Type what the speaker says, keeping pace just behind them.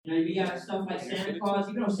You know, you got stuff like Santa Claus.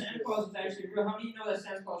 You know, Santa Claus was actually real. How many of you know that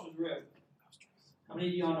Santa Claus was real? How many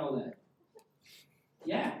of y'all know that?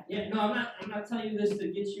 Yeah. No, I'm not telling you this to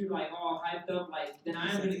get you like all hyped up. Like, then I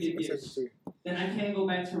am going to give gifts. Then I can't go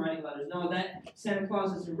back to writing letters. No, that Santa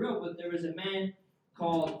Claus isn't real. But there was a man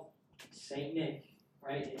called Saint Nick,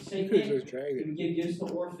 right? And Saint Nick, he would give gifts to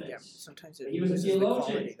orphans. Yeah, sometimes he was a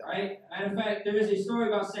theologian, right? Matter of fact, there is a story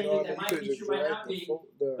about Saint Nick that might be true, might not be.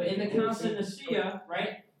 But in the Council of Nicaea,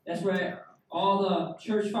 right? That's where all the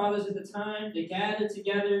church fathers at the time, they gathered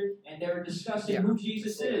together and they were discussing who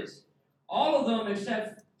Jesus is. All of them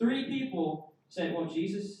except 3 people said, well,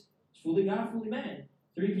 Jesus is fully God, fully man.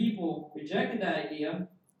 3 people rejected that idea,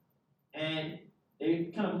 and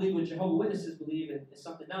they kind of believe what Jehovah's Witnesses believe in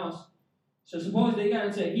something else. So suppose they got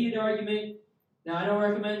into a heated argument. Now, I don't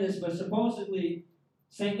recommend this, but supposedly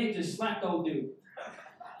St. Nick just slapped the old dude.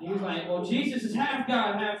 He was like, well, Jesus is half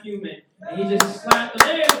God, half human. And he just slapped him.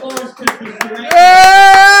 There's Lawrence Christmas tree right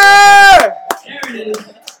there. There it is.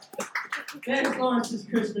 There's Lawrence's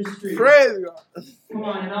Christmas tree. Praise God. Come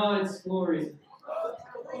on, in all its glory.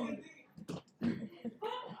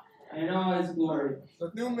 In all its glory.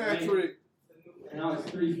 The new man tree. In all its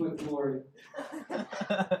 3-foot glory.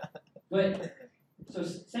 But, so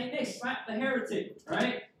St. Nick slapped the heretic,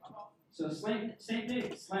 right? So St.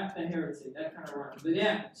 Nick slapped the heretic. That kind of rhymes. But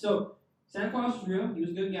yeah, so Santa Claus was real. He was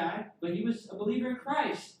a good guy, but he was a believer in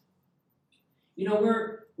Christ. You know,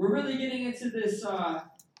 we're really getting into this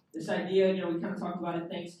this idea. You know, we kind of talked about it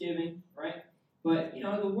Thanksgiving, right? But you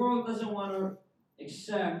know, the world doesn't want to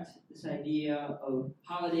accept this idea of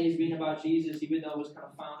holidays being about Jesus, even though it was kind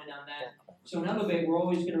of founded on that. So in Elevate, we're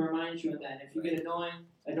always going to remind you of that. If you get annoyed,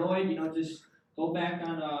 you know, just go back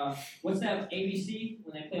on what's that, ABC,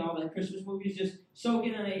 when they play all the Christmas movies. Just soak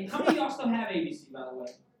in on a. How many of y'all still have ABC, by the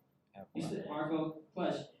way? Marco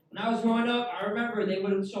Plush. When I was growing up, I remember they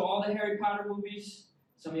would show all the Harry Potter movies.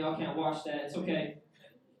 Some of y'all can't watch that. It's okay.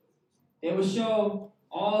 They would show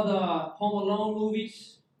all the Home Alone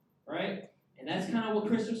movies, right? And that's kind of what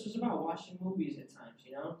Christmas was about, watching movies at times,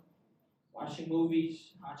 you know? Watching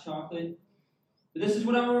movies, hot chocolate. But this is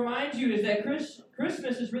what I want to remind you, is that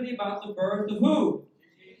Christmas is really about the birth of who?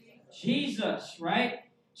 Jesus, right?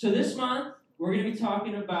 So this month, we're going to be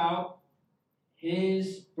talking about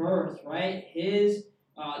his birth, right?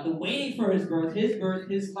 The waiting for his birth,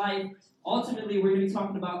 his life. Ultimately, we're going to be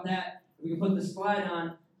talking about that. We can put the slide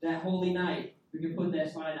on, that holy night. We can put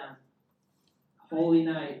that slide on. Holy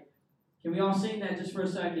night. Can we all sing that just for a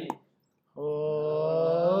second?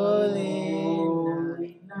 Holy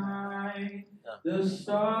night, the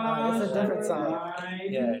stars that's a different song.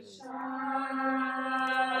 Yeah.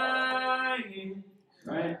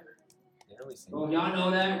 Right? Oh, y'all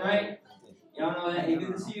know that, right? Y'all know that. Hey,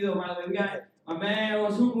 good to see you, though, by the way. We got a man who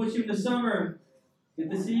was hooping with you in the summer.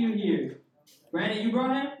 Good to see you here. Brandon, you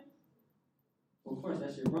brought him? Well, of course,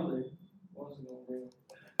 that's your brother. What was going to bring him?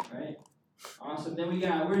 Right? Awesome. Then we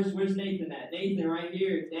got, where's Nathan at? Nathan right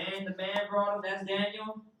here. Dan, the man, brought him. That's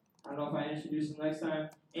Daniel. I don't know if I introduce him next time.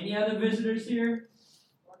 Any other visitors here?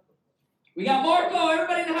 We got Marco.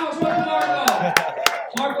 Everybody in the house, welcome Marco.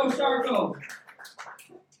 Marco Sharko.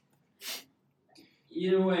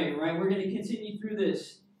 Either way, right? We're going to continue through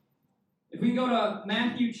this. If we go to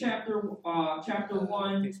Matthew chapter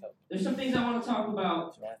 1, there's some things I want to talk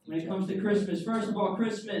about when it comes to Christmas. First of all,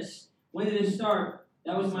 Christmas. When did it start?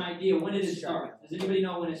 That was my idea. When did it start? Does anybody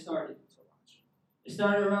know when it started? It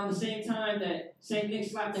started around the same time that St. Nick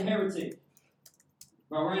slapped the heretic.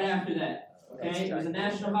 But right after that. Okay? It was a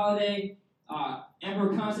national holiday.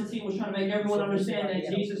 Emperor Constantine was trying to make everyone understand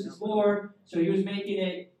that Jesus is Lord. So he was making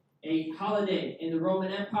it a holiday in the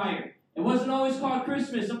Roman Empire. It wasn't always called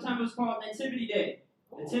Christmas. Sometimes it was called Nativity Day.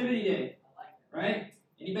 Nativity Day. Right?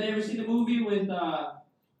 Anybody ever seen the movie with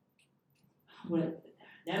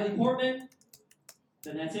Natalie Portman?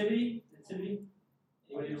 The Nativity? Anybody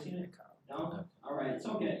ever seen it? No? All right, it's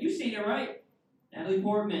okay. You've seen it, right? Natalie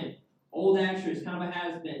Portman, old actress, kind of a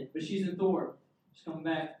has-been, but she's in Thor. She's coming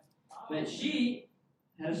back. But she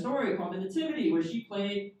had a story called The Nativity, where she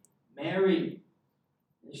played Mary.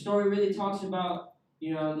 And the story really talks about,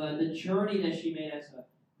 you know, the journey that she made as a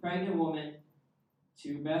pregnant woman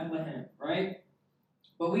to Bethlehem, right?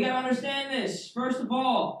 But we got to understand this, first of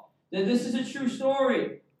all, that this is a true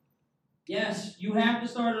story. Yes, you have to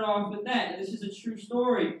start it off with that. This is a true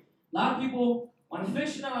story. A lot of people want to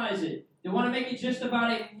fictionalize it. They want to make it just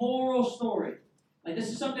about a moral story. Like this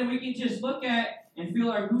is something we can just look at and feel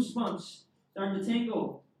our goosebumps start to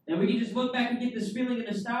tingle. And we can just look back and get this feeling of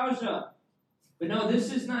nostalgia. But no,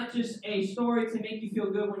 this is not just a story to make you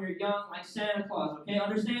feel good when you're young like Santa Claus, okay?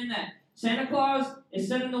 Understand that. Santa Claus is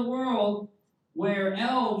set in the world where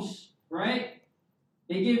elves, right?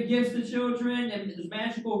 They give gifts to children, and there's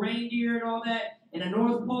magical reindeer and all that, and a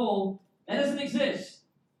North Pole. That doesn't exist.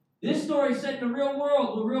 This story is set in the real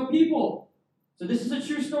world with real people. So this is a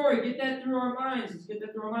true story. Get that through our minds. Let's get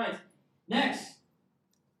that through our minds. Next,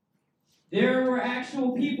 there were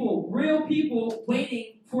actual people, real people,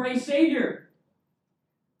 waiting for a Savior.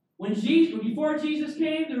 Before Jesus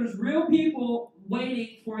came, there was real people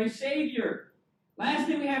waiting for a Savior. Last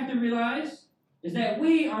thing we have to realize is that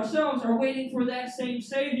we ourselves are waiting for that same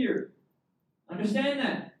Savior. Understand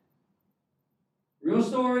that. Real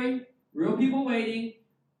story, real people waiting,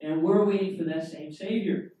 and we're waiting for that same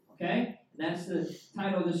Savior. Okay? And that's the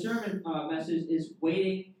title of the sermon message, is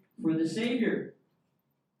Waiting for the Savior.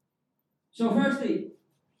 So firstly,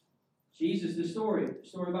 Jesus, the story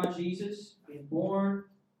about Jesus being born,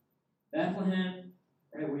 Bethlehem,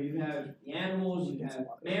 right, where you have the animals, you have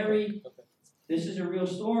Mary. This is a real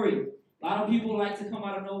story. A lot of people like to come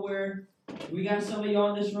out of nowhere. We got some of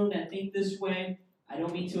y'all in this room that think this way. I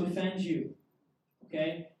don't mean to offend you,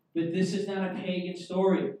 okay? But this is not a pagan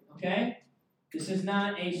story, okay? This is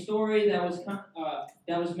not a story that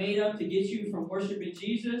was made up to get you from worshiping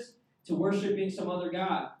Jesus to worshiping some other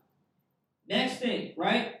god. Next thing,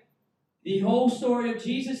 right? The whole story of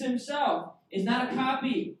Jesus himself is not a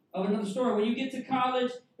copy of another story. When you get to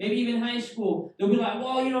college, maybe even high school, they'll be like,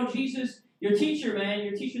 well, Jesus, your teacher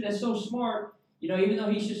that's so smart, even though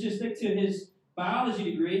he should just stick to his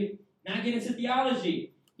biology degree, not get into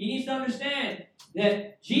theology. He needs to understand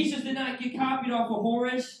that Jesus did not get copied off of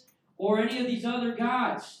Horus or any of these other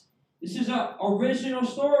gods. This is an original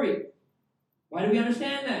story. Why do we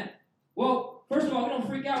understand that? Well, first of all, we don't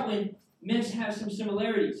freak out when myths have some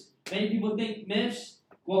similarities. Many people think myths,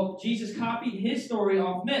 Jesus copied his story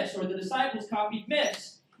off myths, or the disciples copied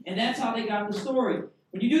myths, and that's how they got the story.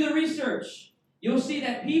 When you do the research, you'll see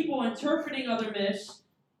that people interpreting other myths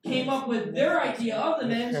came up with their idea of the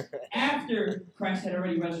myths after Christ had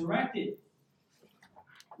already resurrected.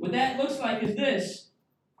 What that looks like is this.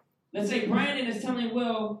 Let's say Brandon is telling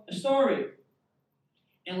Will a story,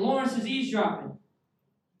 and Lawrence is eavesdropping.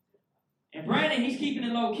 And Brandon, he's keeping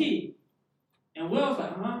it low key. And Will's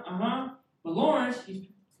like, But Lawrence, he's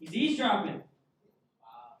eavesdropping.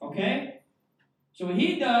 Okay? So what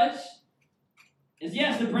he does is,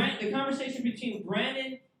 yes, the conversation between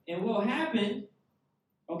Brandon and Will happened,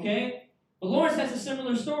 okay? But Lawrence has a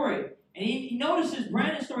similar story. And he notices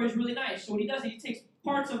Brandon's story is really nice. So what he does is he takes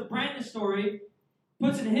parts of Brandon's story,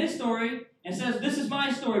 puts it in his story, and says, this is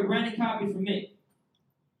my story, Brandon copied from me.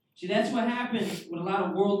 See, that's what happens with a lot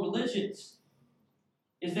of world religions,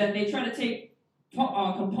 is that they try to take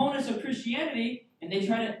components of Christianity and they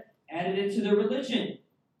try to add it into their religion.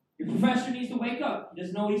 Your professor needs to wake up. He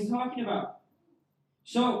doesn't know what he's talking about.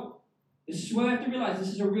 So, this is what we have to realize. This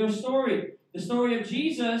is a real story. The story of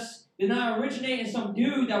Jesus did not originate in some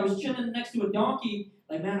dude that was chilling next to a donkey.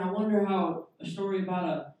 Like, man, I wonder how a story about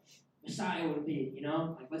a Messiah would be,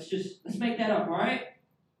 Like, let's make that up, all right?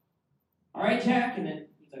 All right, Jack? And then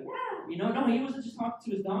he's like, no, he wasn't just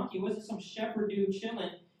talking to his donkey. He wasn't some shepherd dude chilling.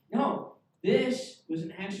 No, this was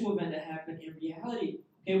an actual event that happened in reality.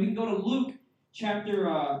 Okay, we can go to Luke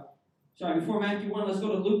before Matthew 1, let's go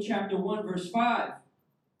to Luke chapter 1, verse 5.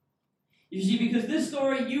 You see, because this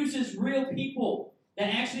story uses real people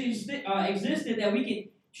that actually existed that we can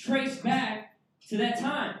trace back to that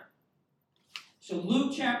time. So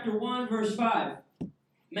Luke chapter 1, verse 5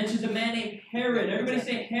 mentions a man named Herod. Everybody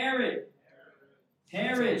say Herod.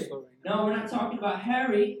 Herod. No, we're not talking about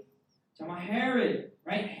Harry. We're talking about Herod,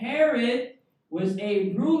 right? Herod was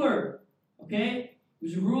a ruler, okay? He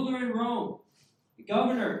was a ruler in Rome, the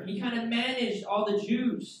governor. He kind of managed all the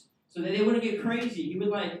Jews so that they wouldn't get crazy. He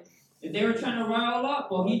would if they were trying to rile up,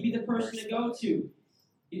 he'd be the person to go to.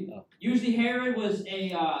 Usually Herod is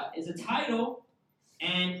a title,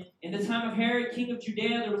 and in the time of Herod, king of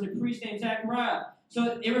Judea, there was a priest named Zechariah.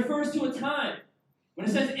 So it refers to a time. When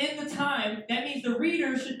it says in the time, that means the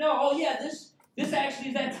reader should know, this actually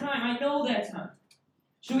is that time. I know that time.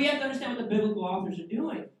 So we have to understand what the biblical authors are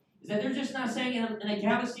doing. Is that they're just not saying in a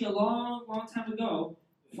galaxy a long, long time ago,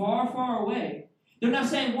 far, far away. They're not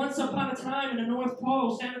saying once upon a time in the North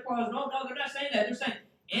Pole, Santa Claus. No, they're not saying that. They're saying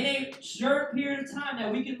in a certain period of time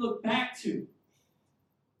that we can look back to.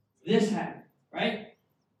 This happened, right?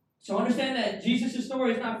 So understand that Jesus'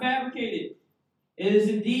 story is not fabricated. It is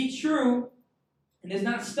indeed true, and it's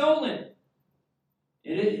not stolen.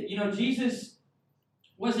 It is, Jesus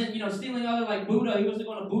wasn't, stealing other like Buddha. He wasn't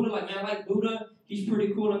going to Buddha like, man, I like Buddha. He's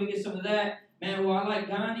pretty cool. Let me get some of that. Man, I like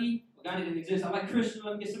Gandhi. Well, Gandhi didn't exist. I like Krishna.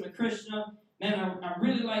 Let me get some of Krishna. Man, I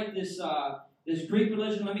really like this This Greek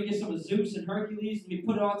religion, let me get some of Zeus and Hercules, let me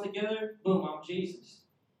put it all together, boom, I'm Jesus.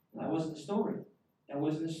 That wasn't the story. That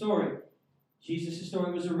wasn't the story. Jesus'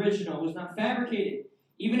 story was original. It was not fabricated.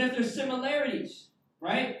 Even if there's similarities,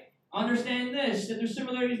 right? Understand this, that there's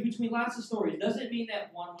similarities between lots of stories. Doesn't mean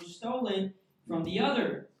that one was stolen from the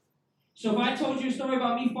other. So if I told you a story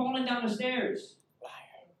about me falling down the stairs,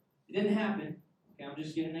 it didn't happen. Okay, I'm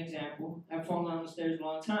just giving an example. I've fallen down the stairs a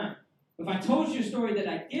long time. If I told you a story that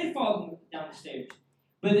I did fall down the stairs,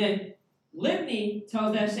 but then Libni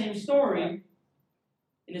tells that same story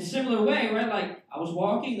in a similar way, right? Like, I was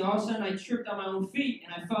walking, and all of a sudden I tripped on my own feet,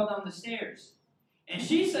 and I fell down the stairs. And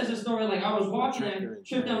she says a story like, I was walking, and I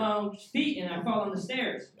tripped on my own feet, and I fell down the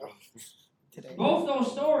stairs. Both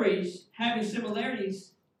those stories having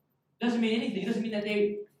similarities doesn't mean anything. It doesn't mean that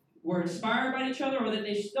they were inspired by each other or that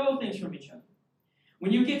they stole things from each other.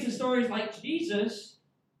 When you get to stories like Jesus,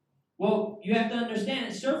 well, you have to understand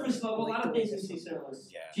at surface level, a lot of things can see similar.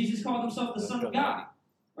 Jesus called himself the Son of God,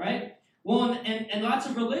 right? Well, and lots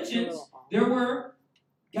of religions, there were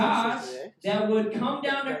gods that would come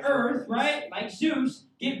down to earth, right? Like Zeus,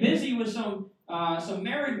 get busy with some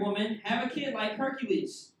married woman, have a kid like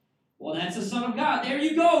Hercules. Well, that's the Son of God. There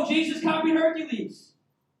you go. Jesus copied Hercules.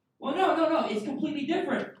 Well, no. It's completely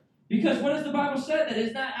different. Because what does the Bible say? That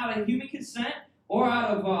it's not out of human consent or out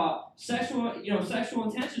of sexual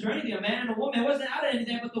intentions or anything. A man and a woman. It wasn't out of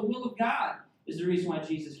anything, but the will of God is the reason why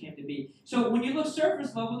Jesus came to be. So when you look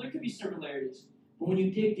surface level, there could be similarities. But when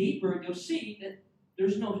you dig deeper, you'll see that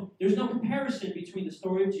there's no comparison between the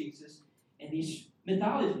story of Jesus and these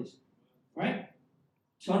mythologies. Right?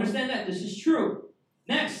 So understand that. This is true.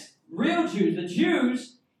 Next, real Jews. The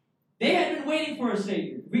Jews, they had been waiting for a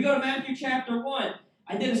Savior. If we go to Matthew chapter 1,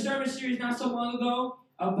 I did a sermon series not so long ago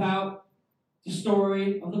about the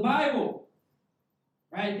story of the Bible.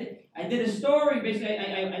 Right? I did a story, basically,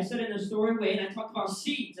 I said it in a story way, and I talked about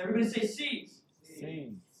seeds. Everybody say seeds.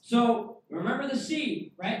 Seeds. So, remember the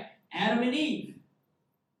seed, right? Adam and Eve.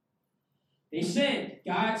 They sinned.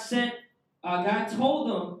 God told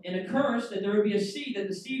them in a curse that there would be a seed, that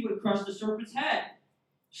the seed would crush the serpent's head.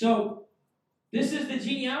 So, this is the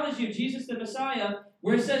genealogy of Jesus the Messiah,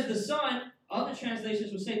 where it says the son. Other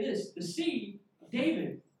translations will say this, the seed of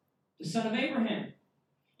David, the son of Abraham.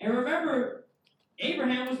 And remember,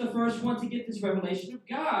 Abraham was the first one to get this revelation of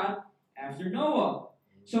God after Noah.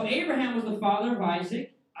 So Abraham was the father of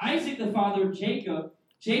Isaac, Isaac the father of Jacob,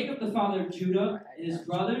 Jacob the father of Judah and his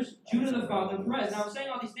brothers, Judah the father of Perez. Now I'm saying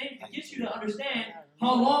all these names to get you to understand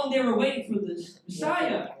how long they were waiting for this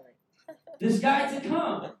Messiah, this guy to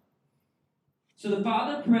come. So the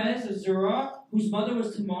father of Perez of Zerah, whose mother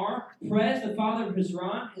was Tamar, Perez the father of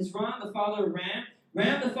Hezron, Hezron the father of Ram,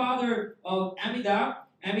 Ram the father of Amminadab,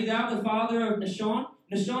 Amminadab the father of Nahshon,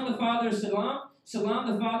 Nahshon the father of Salom, Salom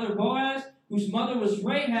the father of Boaz, whose mother was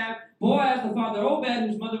Rahab, Boaz the father of Obed,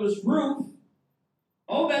 whose mother was Ruth,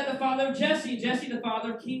 Obed the father of Jesse, Jesse the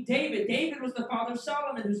father of King David. David was the father of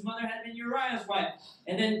Solomon, whose mother had been Uriah's wife.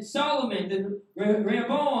 And then Solomon, then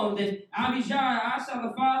Rehoboam, then Abijah, Asa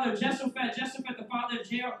the father of Jehoshaphat, Jehoshaphat the father of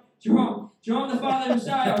Jehoram, Jehoram the father of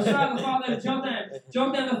Uzziah, Uzziah the father of Jotham,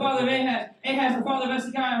 Jotham the father of Ahaz, Ahaz the father of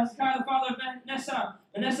Hezekiah, Hezekiah the father of Manasseh,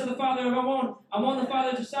 Manasseh the father of Ammon, Ammon the father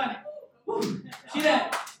of Josiah. Woo. See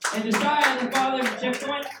that? And Josiah, the father of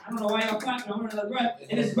Jephthah, I don't know why y'all clapping, I'm running out of breath,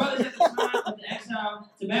 and his brothers at the time of the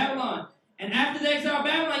exile to Babylon. And after the exile,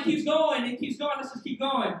 Babylon keeps going, and keeps going, let's just keep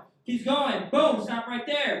going. Keeps going. Boom, stop right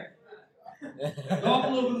there. Go up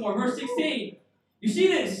a little bit more. Verse 16. You see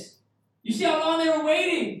this? You see how long they were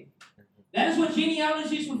waiting? That is what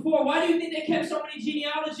genealogies were for. Why do you think they kept so many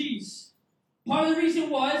genealogies? Part of the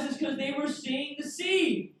reason is because they were seeing the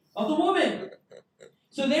seed of the woman.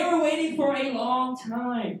 So they were waiting for a long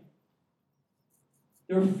time.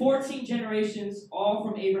 There were 14 generations, all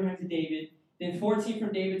from Abraham to David, then 14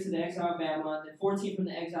 from David to the exile of Babylon, then 14 from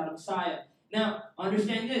the exile of Messiah. Now,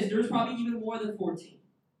 understand this, there's probably even more than 14.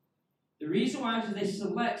 The reason why is they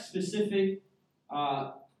select specific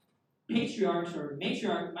patriarchs or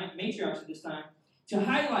matriarchs at this time to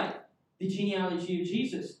highlight the genealogy of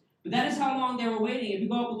Jesus. But that is how long they were waiting. If you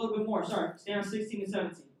go up a little bit more, stay on 16 and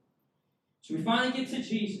 17. So we finally get to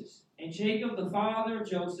Jesus, and Jacob, the father of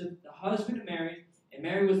Joseph, the husband of Mary, and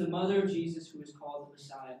Mary was the mother of Jesus, who is called the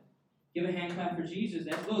Messiah. Give a hand clap for Jesus.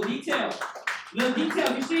 That's a little detail.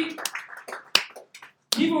 You see,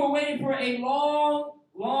 people were waiting for a long,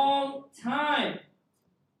 long time.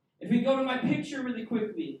 If we go to my picture really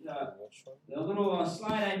quickly, the little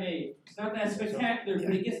slide I made, it's not that spectacular,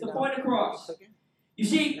 but it gets the point across. You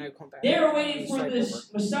see, they were waiting for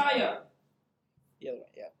this Messiah.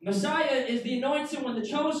 Messiah is the anointed one, the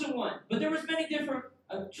chosen one. But there was many different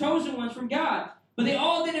chosen ones from God. But they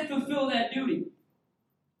all didn't fulfill that duty.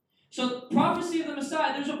 So prophecy of the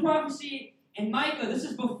Messiah, there's a prophecy in Micah. This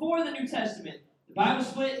is before the New Testament. The Bible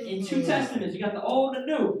split in two testaments. You got the Old and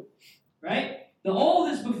the New. Right? The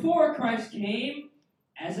Old is before Christ came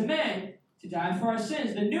as a man to die for our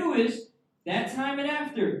sins. The New is that time and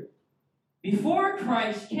after. Before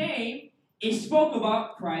Christ came, it spoke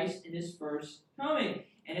about Christ in his first coming.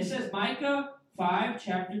 And it says Micah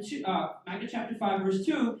chapter 5, verse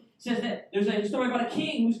 2, says that there's a story about a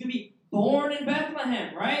king who's going to be born in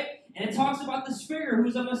Bethlehem, right? And it talks about this figure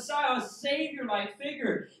who's a Messiah, a Savior-like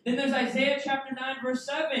figure. Then there's Isaiah chapter 9, verse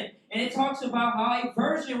 7, and it talks about how a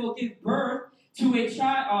virgin will give birth to a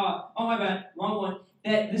child. Wrong one.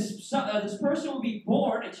 That this person will be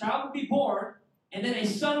born, a child will be born, and then a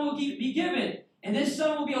son will be given. And this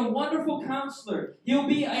son will be a wonderful counselor. He'll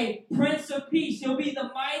be a prince of peace. He'll be the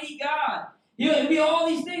mighty God. He'll be all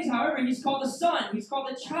these things. However, he's called a son. He's called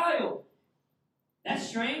a child. That's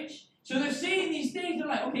strange. So they're seeing these things. They're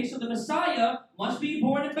like, okay, so the Messiah must be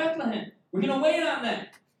born in Bethlehem. We're going to wait on that.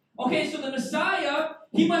 Okay, so the Messiah,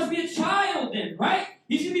 he must be a child then, right?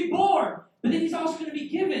 He's going to be born. But then he's also going to be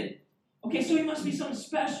given. Okay, so he must be something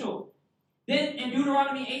special. Then in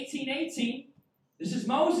Deuteronomy 18:18, this is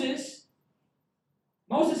Moses.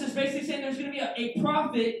 Moses is basically saying there's going to be a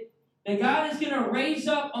prophet that God is going to raise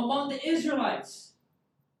up among the Israelites.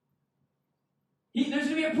 There's going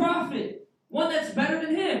to be a prophet, one that's better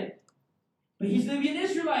than him. But he's going to be an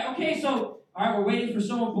Israelite. Okay, so, all right, we're waiting for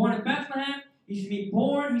someone born in Bethlehem. He's going to be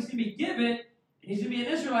born, he's going to be given, and he's going to be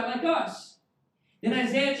an Israelite like us. Then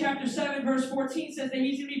Isaiah chapter 7, verse 14 says that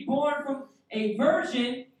he's going to be born from a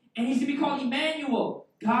virgin, and he's going to be called Emmanuel,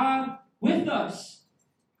 God with us.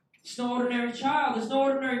 It's no ordinary child. It's no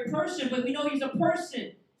ordinary person, but we know he's a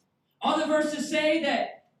person. Other verses say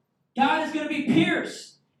that God is going to be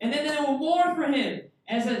pierced, and then they will mourn for him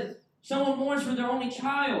as someone mourns for their only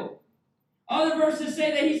child. Other verses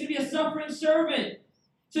say that he's going to be a suffering servant.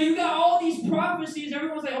 So you got all these prophecies.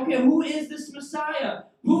 Everyone's like, okay, who is this Messiah?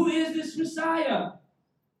 Who is this Messiah?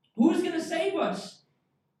 Who's going to save us?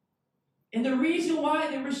 And the reason why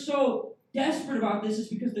they were so desperate about this is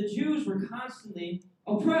because the Jews were constantly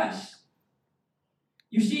oppressed.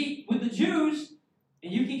 You see, with the Jews,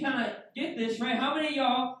 and you can kind of get this, right? How many of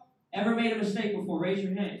y'all ever made a mistake before? Raise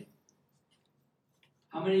your hand.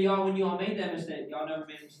 How many of y'all, when you all made that mistake, y'all never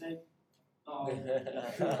made a mistake? Oh,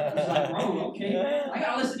 it's like, bro, okay, man. I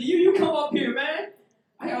gotta listen to you. You come up here, man.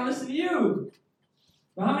 I gotta listen to you.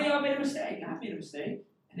 But how many of y'all made a mistake? I made a mistake.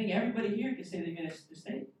 I think everybody here can say they made a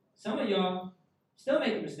mistake. Some of y'all still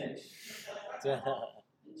making mistakes.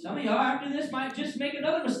 Some of y'all after this might just make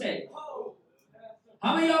another mistake.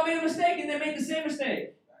 How many of y'all made a mistake and then made the same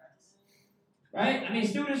mistake? Right? I mean,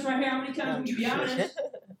 students right here, how many times would you be honest?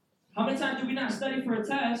 How many times do we not study for a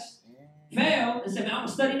test, fail, and say, man, I'm going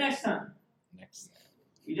to study next time?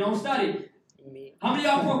 You don't study. How many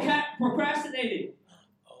of y'all procrastinated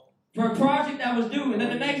for a project that was due, and then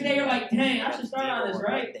the next day you're like, dang, I should start on this,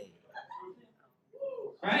 right?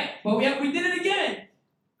 Right? But we did it again.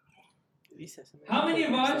 How many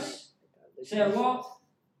of us said, well,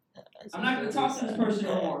 I'm not going to talk to this person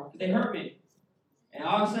no more. They hurt me. And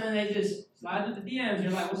all of a sudden they just slide through the DMs.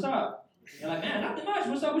 You're like, what's up? You're like, man, nothing much.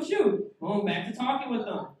 What's up with you? Boom, back to talking with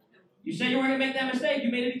them. You say you weren't going to make that mistake.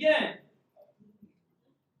 You made it again.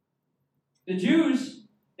 The Jews,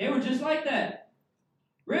 they were just like that.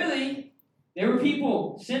 Really, they were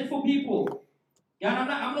people, sinful people. God,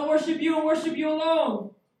 I'm going to worship you and worship you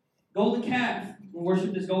alone. Golden calf. We'll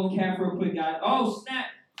worship this golden calf real quick, God. Oh, snap.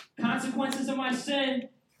 Consequences of my sin.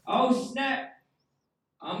 Oh, snap.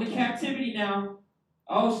 I'm in captivity now.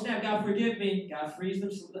 Oh, snap. God, forgive me. God frees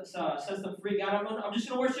them, sets them free. God, I'm just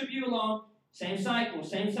going to worship you alone. Same cycle,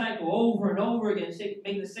 over and over again,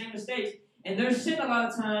 making the same mistakes. And their sin a lot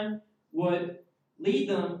of time would lead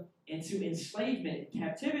them into enslavement and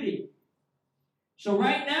captivity. So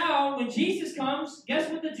right now, when Jesus comes,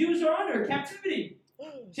 guess what the Jews are under? Captivity.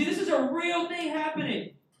 See, this is a real thing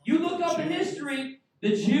happening. You look up in history,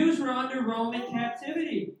 the Jews were under Roman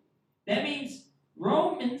captivity. That means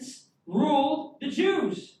Romans ruled the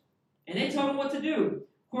Jews. And they told them what to do.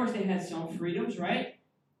 Of course, they had some freedoms, right?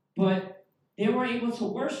 But they weren't able to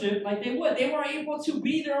worship like they would. They weren't able to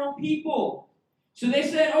be their own people. So they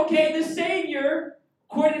said, okay, the Savior,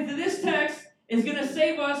 according to this text, is going to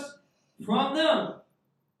save us from them.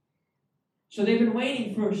 So they've been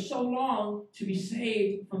waiting for so long to be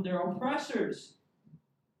saved from their oppressors.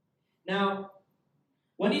 Now,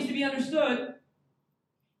 what needs to be understood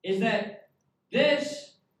is that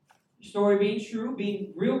this story being true,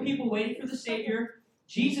 being real people waiting for the Savior,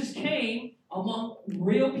 Jesus came among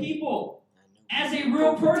real people. as a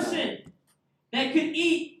real person that could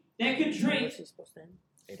eat, that could drink,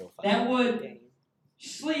 that would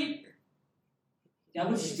sleep, that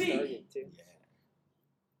would speak.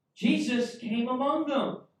 Jesus came among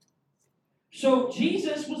them. So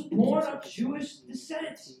Jesus was born of Jewish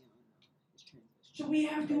descent. So we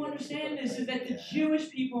have to understand this, is that the Jewish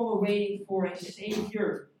people were waiting for a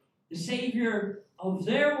Savior. The Savior of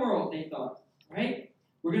their world, they thought. Right?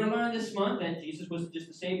 We're going to learn this month that Jesus wasn't just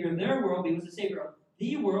the Savior of their world, he was the Savior of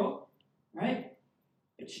the world. Right?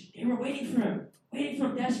 But they were waiting for him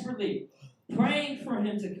desperately, praying for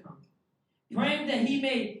him to come. Praying that he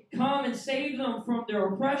may come and save them from their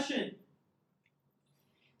oppression.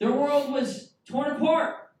 Their world was torn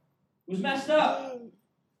apart. It was messed up.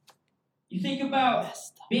 You think about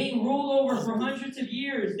being ruled over for hundreds of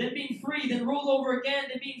years, then being free, then ruled over again,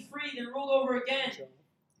 then being free, then ruled over again.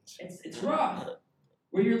 It's rough.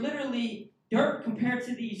 Where you're literally dirt compared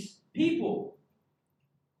to these people.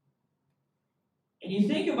 And you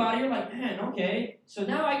think about it, you're like, man, okay. So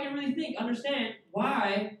now I can really understand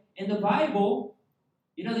why in the Bible,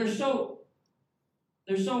 they're so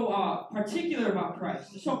particular about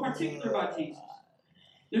Christ. They're so particular about Jesus.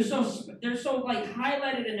 They're so like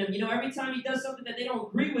highlighted in him. Every time he does something that they don't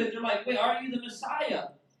agree with, they're like, wait, are you the Messiah?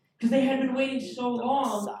 Because they had been waiting so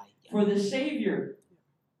long for the Savior.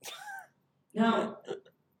 Now,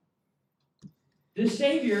 the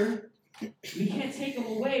Savior, we can't take him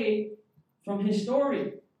away from his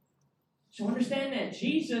story. So understand that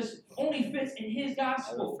Jesus only fits in his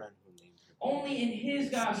gospel. Only in his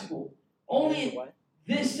gospel. Only in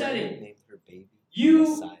this setting.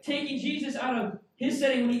 You taking Jesus out of his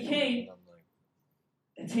setting when he came,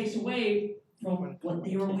 that takes away from what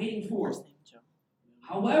they were waiting for.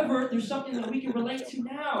 However, there's something that we can relate to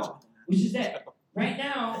now, which is that right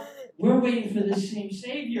now, we're waiting for this same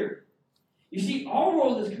Savior. You see, our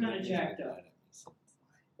world is kind of jacked up.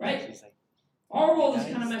 Right? Our world is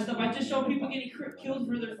kind of messed up. I just saw people getting killed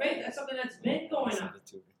for their faith. That's something that's been going on.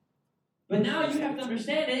 But now you have to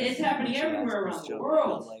understand it's happening everywhere around the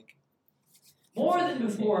world. More than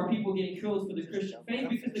before are people getting killed for the Christian faith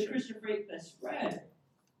because the Christian faith has spread.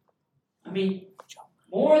 I mean,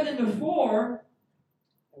 more than before,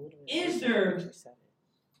 is there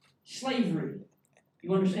slavery?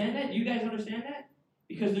 You understand that? Do you guys understand that?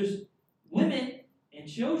 Because there's women and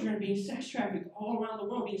children being sex trafficked all around the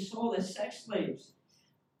world, being sold as sex slaves.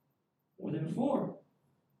 More than before.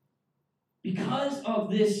 Because of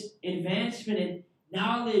this advancement in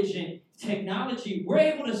knowledge and technology, we're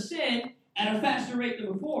able to sin at a faster rate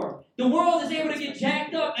than before. The world is able to get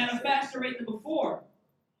jacked up at a faster rate than before.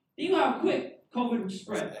 Do you know how quick COVID would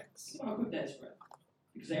spread? You know how quick that spread?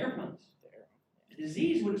 Because of airplanes. A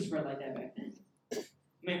disease wouldn't spread like that back then. I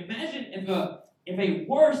mean, imagine if a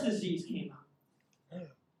worse disease came out.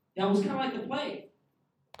 That was kind of like the plague.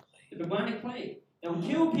 The bubonic plague. That would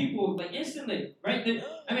kill people like instantly, right?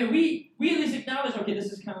 We at least acknowledge, okay,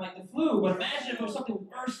 this is kind of like the flu, but imagine if it was something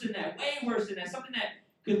worse than that, way worse than that, something that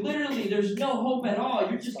could literally, there's no hope at all.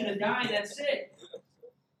 You're just going to die and that's it.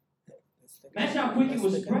 Imagine how quick it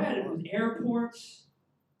was spread with airports.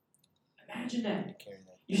 Imagine that.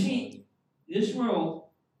 You see, this world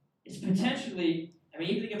is potentially,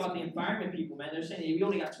 you think about the environment people, man. They're saying, hey, we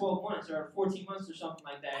only got 12 months or 14 months or something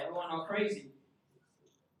like that. Everyone all crazy.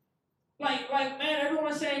 Like, man,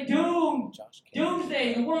 everyone's saying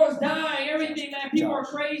doomsday, the world's dying, everything, man, people are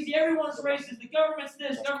crazy, everyone's racist, the government's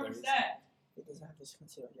this, government's that.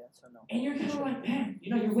 And you're kind of like, man,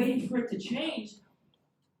 you're waiting for it to change.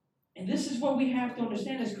 And this is what we have to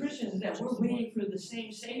understand as Christians, is that we're waiting for the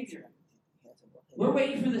same Savior. We're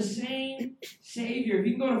waiting for the same Savior. If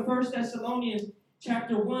you can go to 1 Thessalonians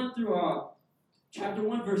chapter 1 through chapter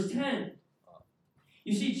 1, verse 10.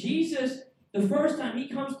 You see, Jesus, the first time he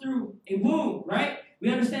comes through a womb, right?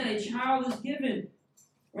 We understand a child is given,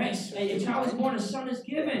 right? A child is born, a son is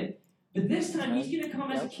given. But this time he's going to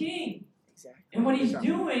come as a king. And what he's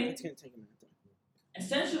doing,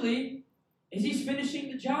 essentially, is he's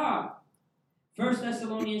finishing the job. 1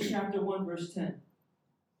 Thessalonians chapter 1, verse 10.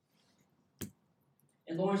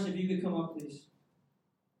 And Lawrence, if you could come up, please.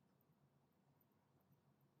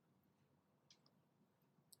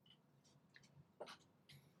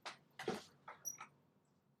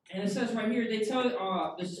 And it says right here, they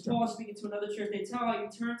tell, this is Paul speaking to another church, they tell you,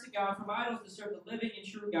 turn to God from idols to serve the living and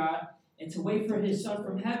true God, and to wait for his Son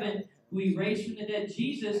from heaven, who he raised from the dead,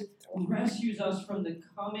 Jesus, who rescues us from the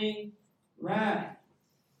coming wrath.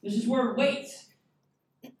 This is where wait.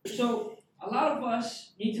 So, a lot of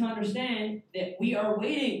us need to understand that we are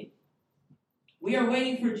waiting. We are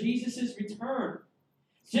waiting for Jesus' return.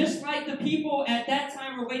 Just like the people at that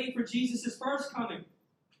time were waiting for Jesus' first coming.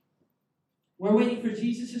 We're waiting for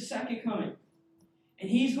Jesus' second coming. And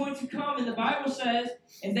he's going to come, and the Bible says,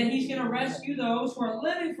 and then he's going to rescue those who are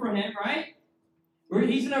living for him, right?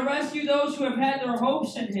 He's going to rescue those who have had their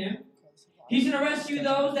hopes in him. He's going to rescue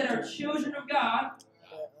those that are children of God.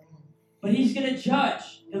 But he's going to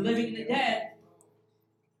judge the living and the dead.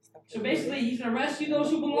 So basically, he's going to rescue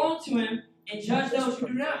those who belong to him and judge those who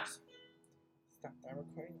do not.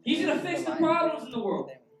 He's going to fix the problems in the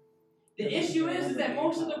world. The issue is that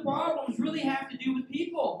most of the problems really have to do with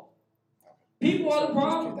people. People are the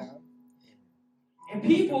problem. And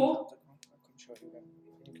people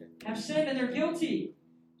have sinned and they're guilty.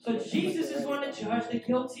 So Jesus is going to judge the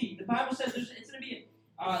guilty. The Bible says it's going to be,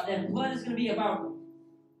 that blood is going to be about,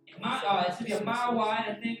 it's going to be a mile wide,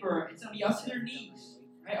 I think, or it's going to be up to their knees.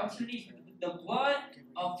 Right, up to their knees. The blood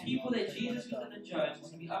of people that Jesus is going to judge is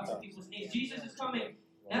going to be up to people's knees. Jesus is coming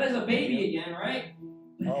not as a baby again, right?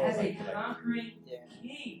 But as a conquering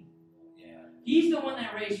king. He's the one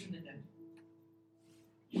that raised from the dead.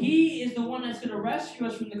 He is the one that's going to rescue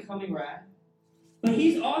us from the coming wrath. But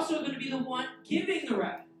he's also going to be the one giving the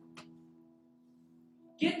wrath.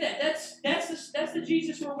 Get that? That's the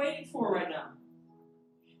Jesus we're waiting for right now.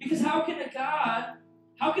 Because how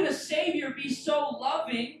can a Savior be so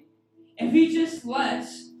loving if he just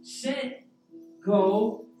lets sin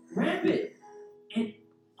go rampant and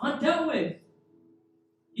undealt with?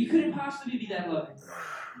 You couldn't possibly be that loving.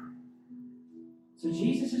 So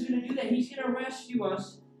Jesus is going to do that. He's going to rescue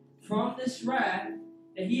us from this wrath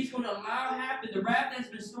that he's going to allow happen. The wrath that's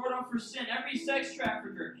been stored up for sin. Every sex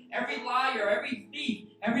trafficker, every liar, every thief,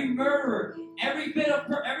 every murderer, every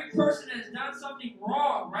person that has done something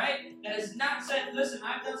wrong, right? That has not said, listen,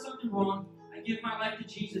 I've done something wrong. I give my life to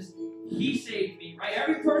Jesus. He saved me, right?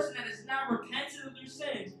 Every person that has not repented of their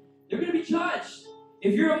sins, they're going to be judged.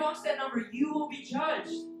 If you're amongst that number, you will be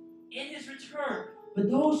judged in his return. But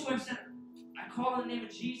those who have said, I call in the name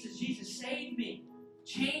of Jesus, Jesus, save me,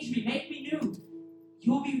 change me, make me new,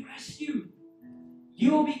 you will be rescued.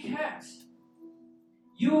 You will be kept.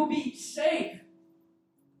 You will be safe.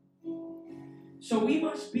 So we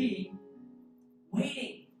must be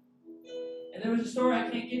waiting. And there was a story, I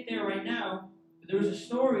can't get there right now, but there was a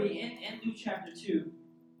story in Luke chapter 2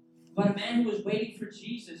 about a man who was waiting for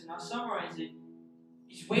Jesus, and I'll summarize it.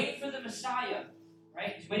 He's waiting for the Messiah,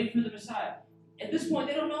 right? He's waiting for the Messiah. At this point,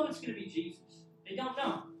 they don't know it's going to be Jesus. They don't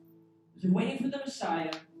know. They're waiting for the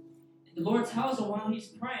Messiah, and the Lord tells him while he's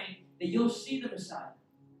praying that you'll see the Messiah.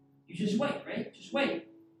 You just wait, right? Just wait.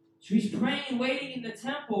 So he's praying and waiting in the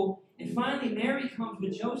temple, and finally Mary comes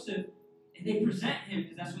with Joseph, and they present him,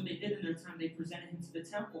 because that's what they did in their time. They presented him to the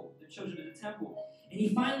temple, the children of the temple. And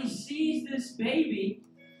he finally sees this baby,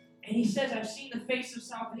 and he says, I've seen the face of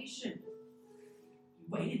salvation. He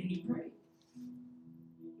waited and he prayed.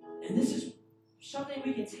 And this is something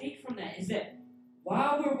we can take from that, is that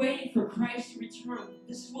while we're waiting for Christ to return,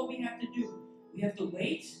 this is what we have to do. We have to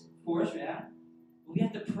wait, of course, yeah. But we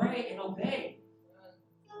have to pray and obey.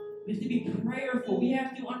 We have to be prayerful. We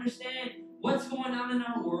have to understand what's going on in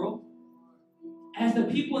our world. As the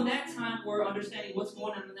people in that time were understanding what's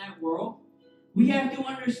going on in that world, we have to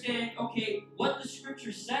understand, okay, what the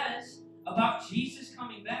scripture says about Jesus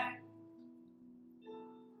coming back.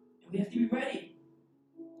 And we have to be ready.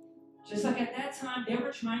 Just like at that time, they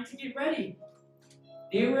were trying to get ready.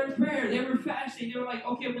 They were in prayer. They were fasting. They were like,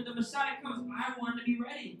 okay, when the Messiah comes, I want to be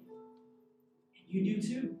ready. And you do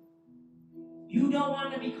too. You don't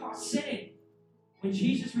want to be caught sinning when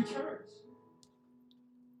Jesus returns.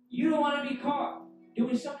 You don't want to be caught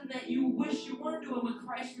doing something that you wish you weren't doing when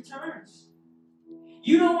Christ returns.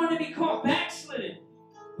 You don't want to be caught backslidden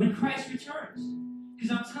when Christ returns.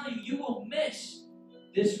 Because I'm telling you, you will miss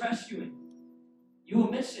this rescuing. You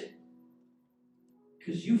will miss it.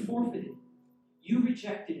 Because you forfeited. You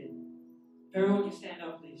rejected it. If everyone can stand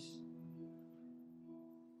up, please.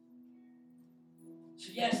 So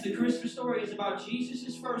yes, the Christmas story is about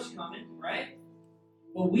Jesus' first coming, right?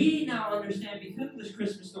 Well, we now understand because of this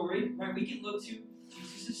Christmas story, right, we can look to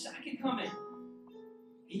Jesus' second coming.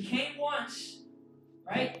 He came once,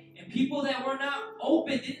 right? And people that were not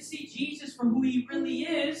open, didn't see Jesus for who he really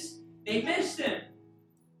is, they missed him.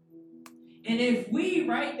 And if we,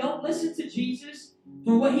 right, don't listen to Jesus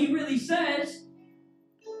for what he really says,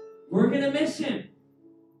 we're going to miss him.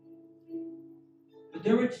 But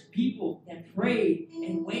there were people that prayed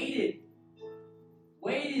and waited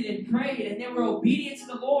and prayed, and they were obedient to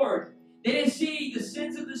the Lord. They didn't see the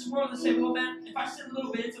sins of this world and say, well, man, if I sin a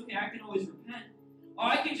little bit, it's okay, I can always repent. Or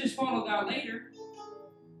I can just follow God later.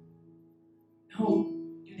 No,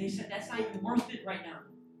 dude, they said, that's not even worth it right now.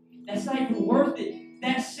 That's not even worth it.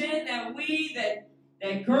 That sin,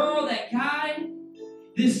 that girl, that guy,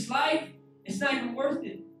 this life, It's not even worth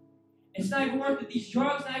it. It's not even worth it. These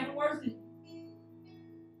drugs, not even worth it.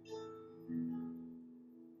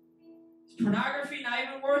 It's pornography, not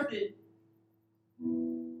even worth it.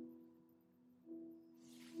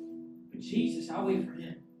 But Jesus, I'll wait for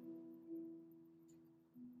him.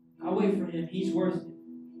 I'll wait for him. He's worth it.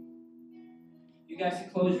 You guys can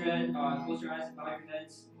close your eyes and bow your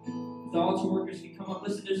heads. The altar workers can come up.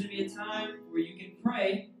 Listen, there's going to be a time where you can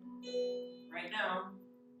pray right now.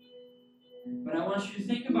 But I want you to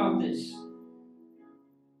think about this.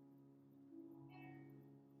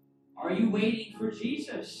 Are you waiting for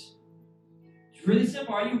Jesus? It's really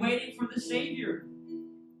simple. Are you waiting for the Savior?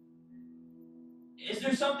 Is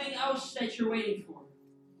there something else that you're waiting for?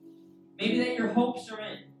 Maybe that your hopes are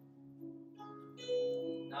in.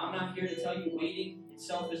 Now, I'm not here to tell you waiting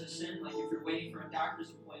itself is a sin, like if you're waiting for a doctor's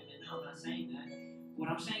appointment. No, I'm not saying that. What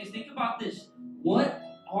I'm saying is think about this. What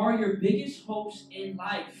are your biggest hopes in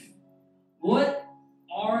life? What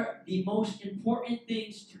are the most important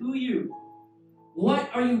things to you? What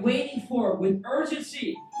are you waiting for with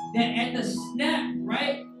urgency? That at the snap,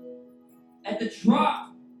 right? At the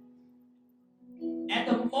drop, at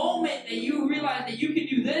the moment that you realize that you can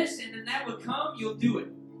do this and then that would come, you'll do it.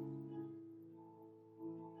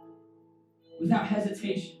 Without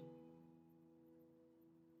hesitation.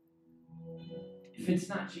 If it's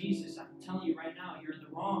not Jesus, I'm telling you right now, you're in the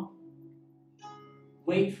wrong.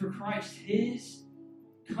 Wait for Christ. His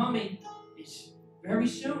coming is very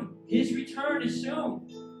soon. His return is soon.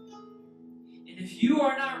 And if you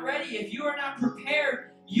are not ready, if you are not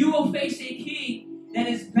prepared, you will face a king that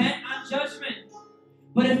is bent on judgment.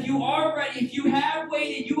 But if you are ready, if you have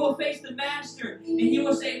waited, you will face the Master, and he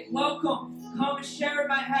will say, welcome, come and share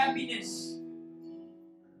my happiness.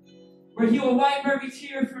 Where he will wipe every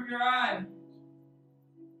tear from your eye.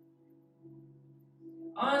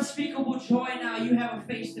 Unspeakable joy now, you have a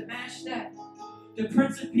face to match that. The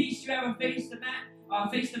Prince of Peace, you have a face to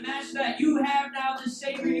match that. You have now the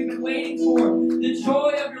Savior you've been waiting for. The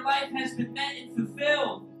joy of your life has been met and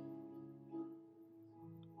fulfilled.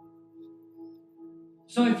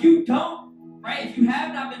 So if you don't, right, if you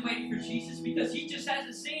have not been waiting for Jesus because he just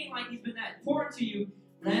hasn't seemed like he's been that important to you,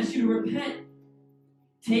 I ask you to repent.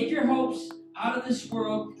 Take your hopes out of this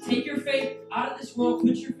world. Take your faith out of this world.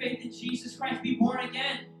 Put your faith in Jesus Christ. Be born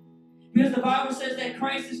again. Because the Bible says that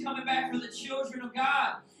Christ is coming back for the children of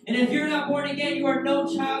God. And if you're not born again, you are no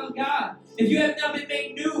child of God. If you have not been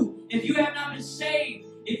made new, if you have not been saved,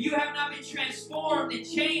 if you have not been transformed and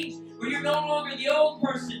changed, where you're no longer the old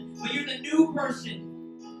person, but you're the new person,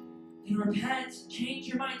 then repent, change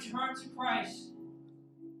your mind, turn to Christ.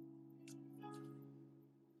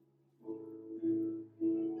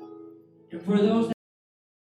 And for those